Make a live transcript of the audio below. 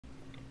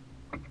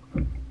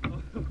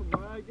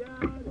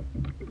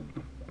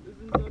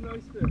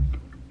nice fish.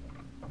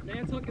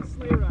 Nantucket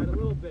sleigh ride a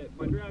little bit.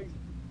 My drag's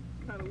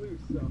kind of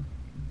loose, so.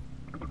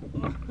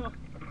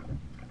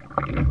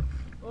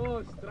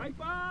 Oh,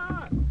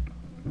 striper!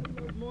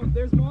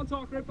 There's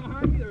Montauk right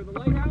behind me. There's the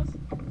lighthouse.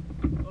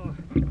 Oh.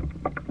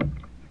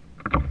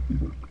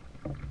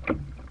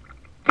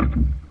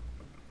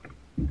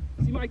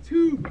 See, my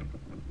tube,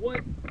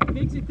 what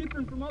makes it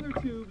different from other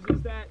tubes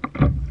is that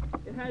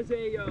it has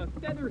a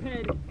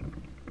featherhead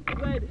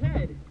lead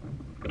head.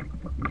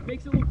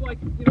 Makes it look like,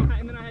 you know,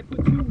 and then I had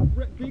put two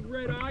big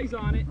red eyes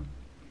on it.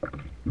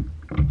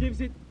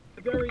 Gives it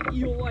a very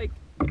eel-like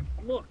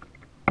look.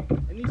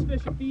 And these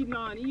fish are feeding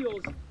on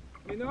eels.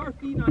 I mean, they are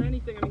feeding on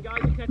anything. I mean, guys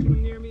are catching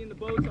them near me in the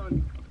boats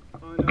on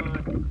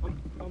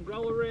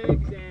umbrella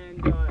rigs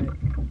and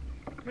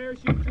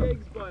parachute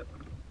jigs, but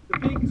the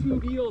big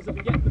tube eels have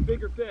been getting the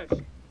bigger fish.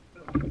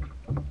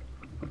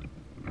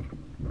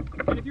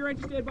 And if you're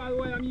interested, by the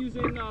way, I'm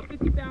using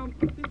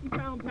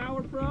 50-pound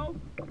Power Pro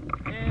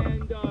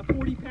and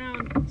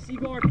 40-pound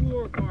Seaguard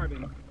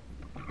fluorocarbon.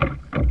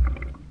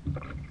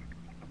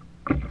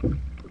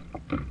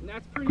 And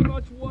that's pretty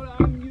much what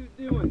I'm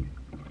doing.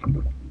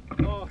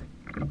 Oh,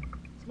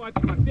 this might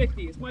be my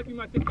 50. This might be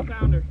my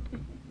 50-pounder.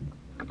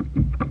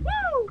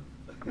 Woo!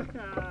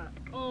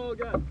 Oh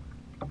god,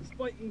 it's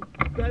fighting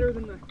better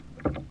than the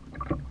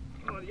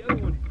other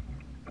one.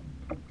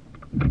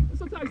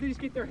 Sometimes they just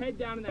get their head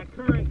down in that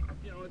current.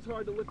 You know, it's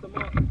hard to lift them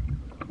up.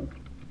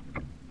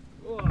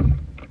 Oh, I'm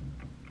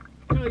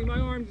telling you, my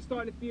arms are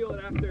starting to feel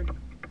it after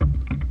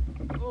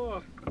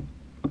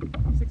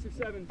 6 or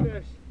 7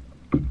 fish.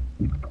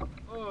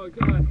 Oh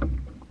god.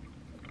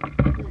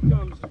 Here it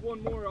comes. Just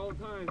one more all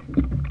the time.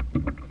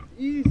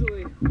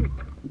 Easily. Whew.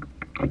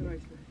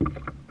 Nice fish.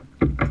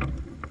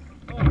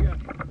 Oh god.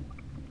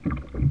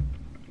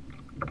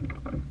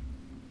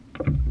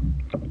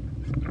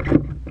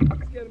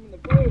 Let's get him in the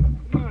boat.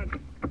 Come on.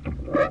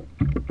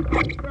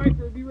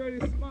 Striper, be ready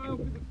to smile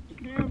for the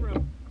camera.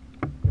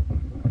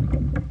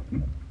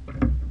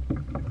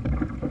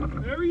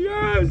 There he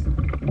is!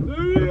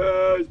 There he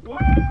is! Woo!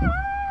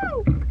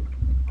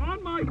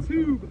 On my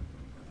tube.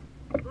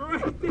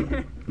 Right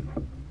there.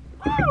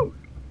 Woo!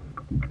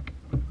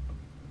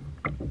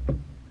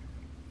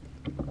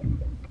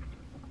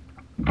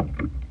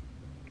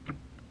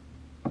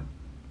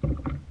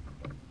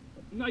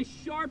 Nice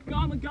sharp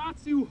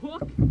Gamakatsu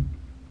hook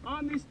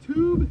on this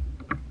tube.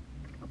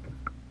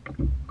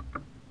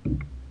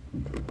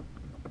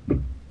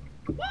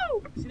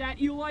 Woo! See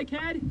that eel-like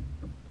head?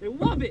 They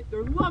love it.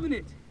 They're loving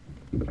it.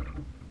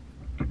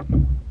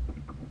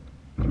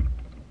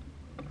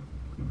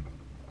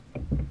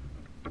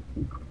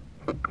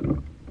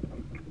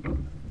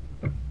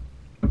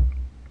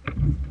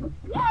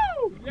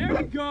 Woo! There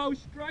we go.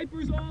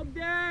 Stripers all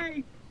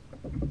day.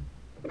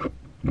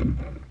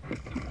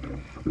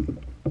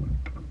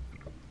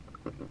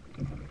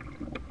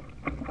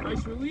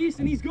 Nice release,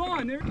 and he's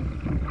gone. There.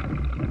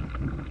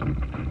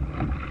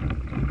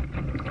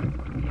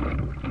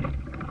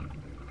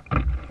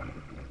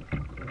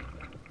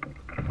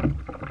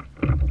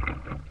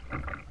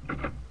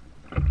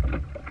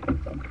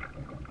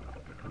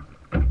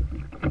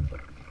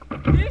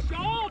 Fish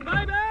on,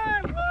 baby!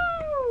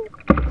 Woo!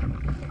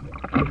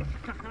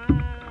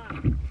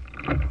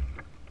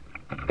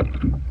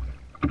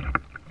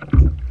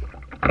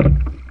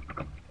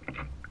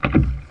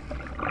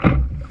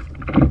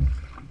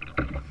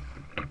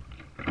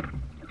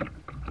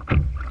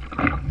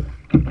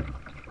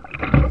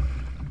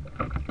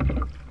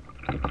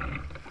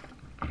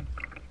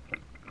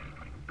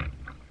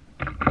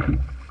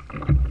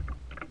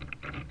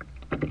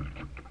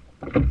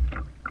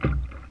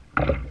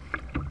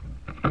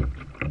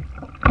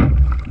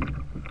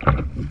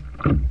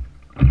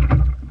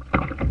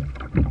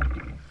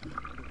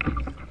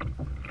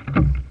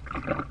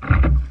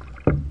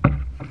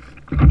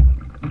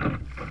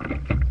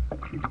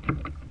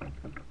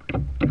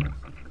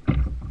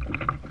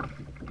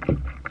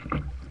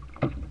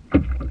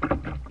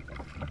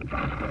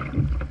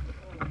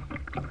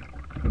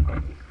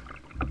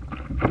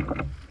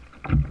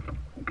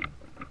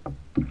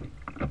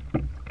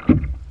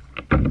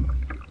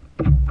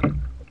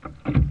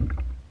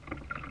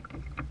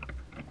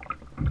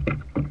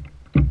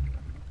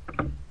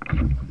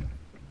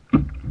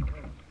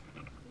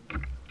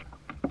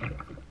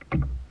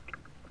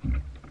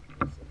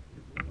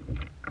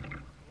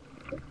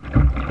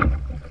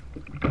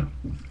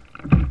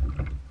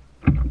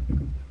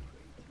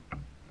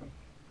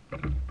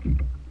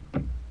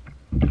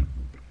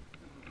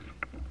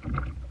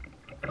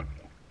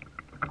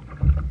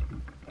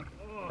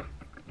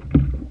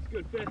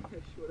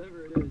 Fish,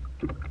 whatever it is.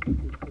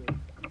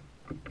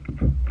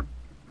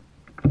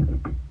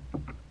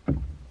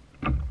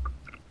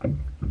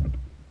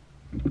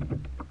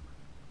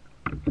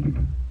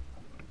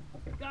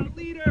 Got a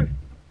leader.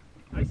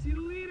 I see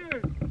the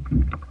leader.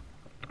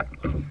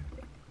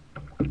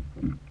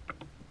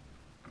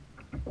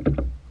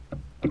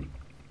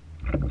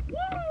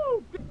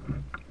 Woo!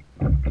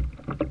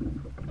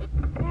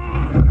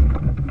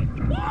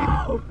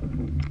 Whoa!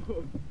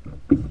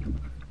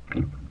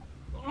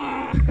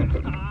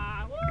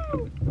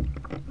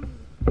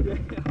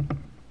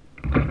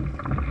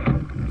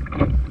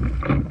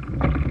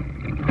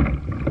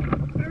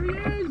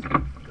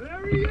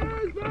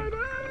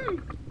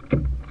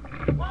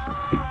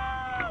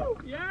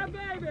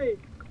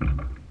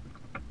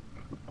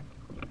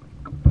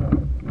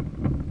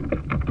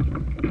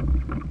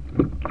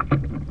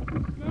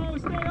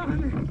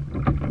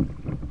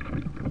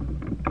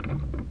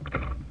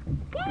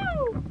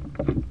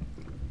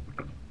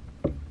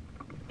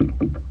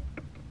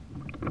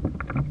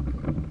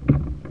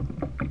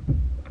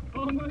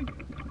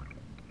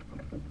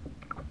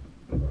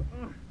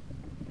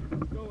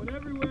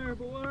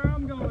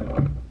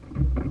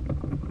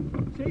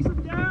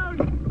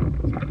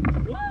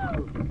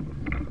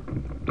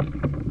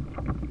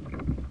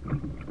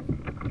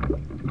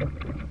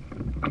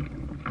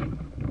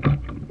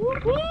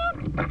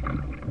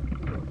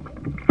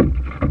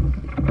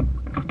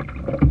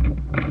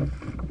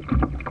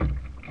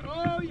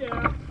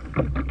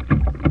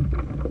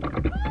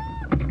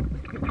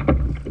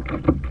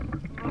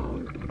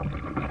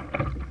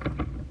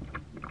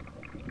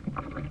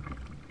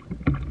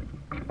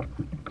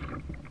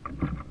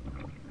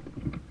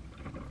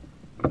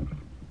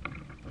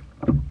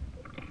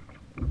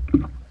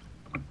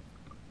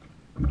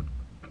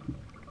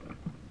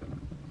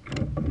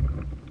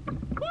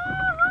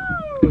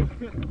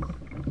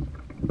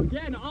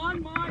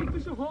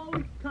 Fish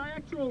Aholic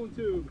kayak trolling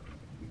tube.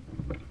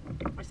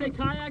 I say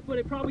kayak, but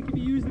it probably could be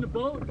used in a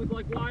boat with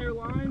like wire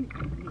line.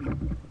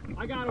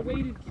 I got a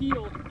weighted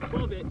keel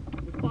above it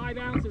with 5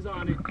 ounces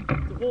on it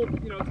to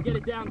hold, you know, to get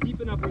it down deep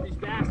enough where these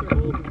bass are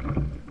holding.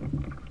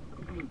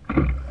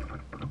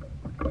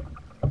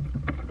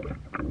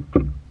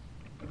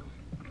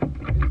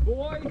 And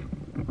boy,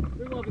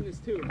 they're loving this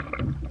too.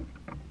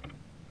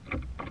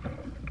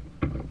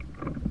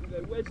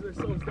 They wedge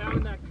themselves down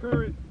in that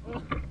current.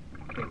 Oh.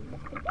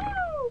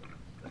 Woo!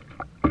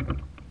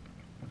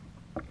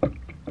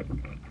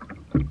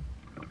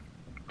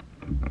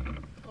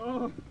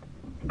 Oh,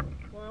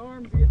 my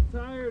arms are getting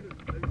tired.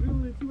 I've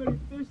reeled in too many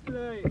fish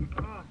today.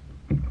 Ah.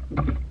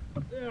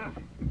 Yeah.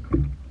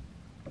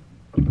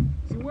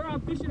 See, where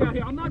I'm fishing out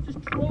here, I'm not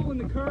just trolling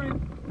the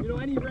current, you know,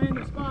 any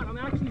random spot. I'm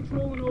actually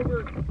trolling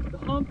over the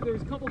hump.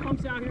 There's a couple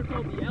humps out here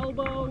called the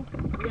elbow.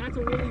 And that's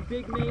a really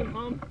big main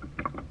hump.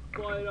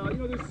 But, you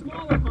know, there's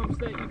smaller humps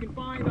that you can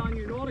find on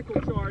your nautical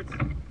charts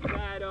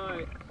that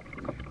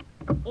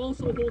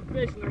also hold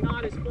fish, and they're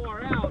not as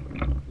far out.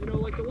 You know,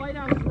 like the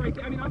lighthouse is right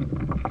there. I mean,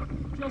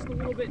 I'm just a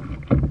little bit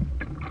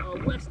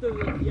west of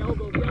the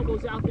elbow. The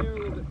elbow's out there a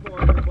little bit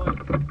farther, but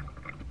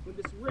with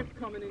this rip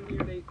coming in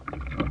here, they...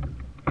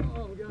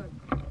 Oh, God.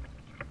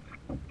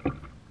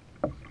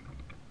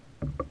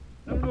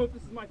 I don't know if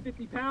this is my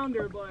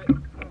 50-pounder, but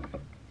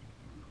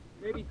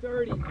maybe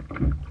 30.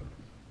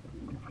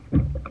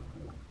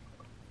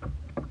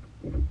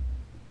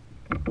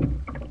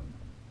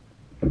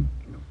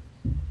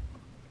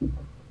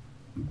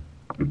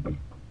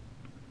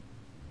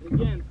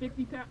 Again,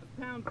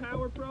 50-pound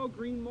Power Pro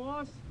green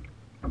moss,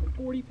 and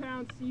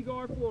 40-pound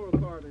Seaguar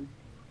fluorocarbon.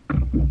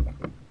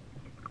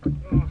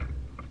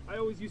 I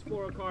always use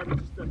fluorocarbon,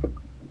 just a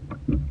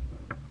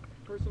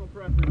personal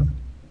preference.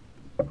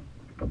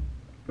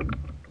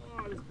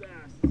 Oh, this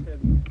bass is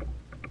heavy.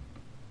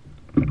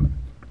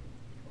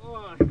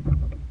 Oh,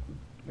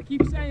 I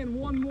keep saying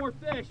one more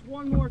fish,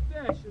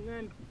 and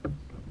then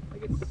I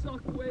get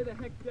sucked way the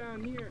heck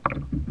down here.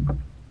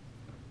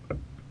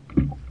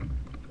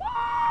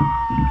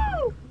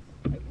 Woo!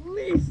 At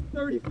least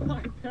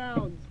 35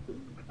 pounds.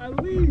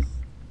 At least.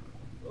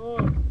 Oh,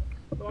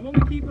 but I'm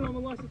only keeping them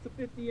unless it's a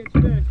 50-inch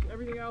fish.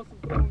 Everything else is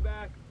going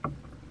back.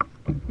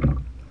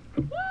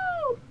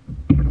 Woo!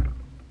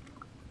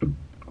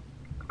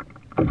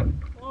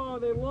 Oh,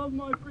 they love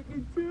my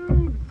freaking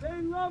tubes.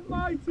 They love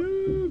my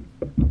tubes.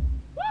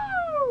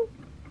 Woo!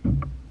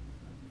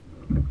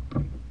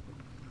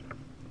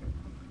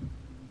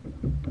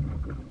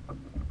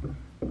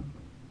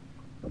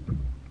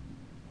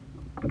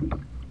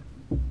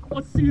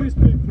 Let's see this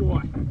big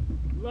boy.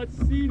 Let's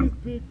see this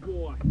big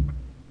boy.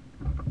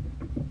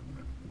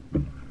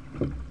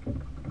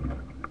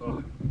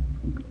 Oh.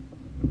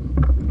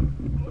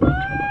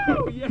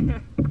 Woo! Yeah.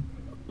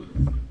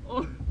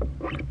 Oh.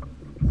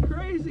 It's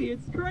crazy.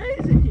 It's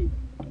crazy.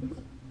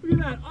 Look at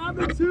that on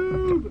the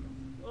tube.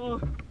 Oh.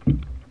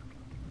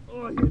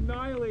 Oh, he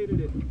annihilated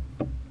it.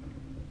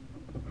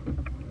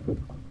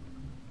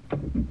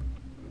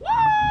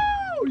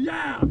 Woo!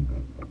 Yeah.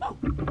 Oh.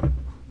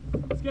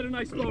 Let's get a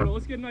nice photo.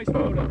 Let's get a nice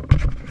photo.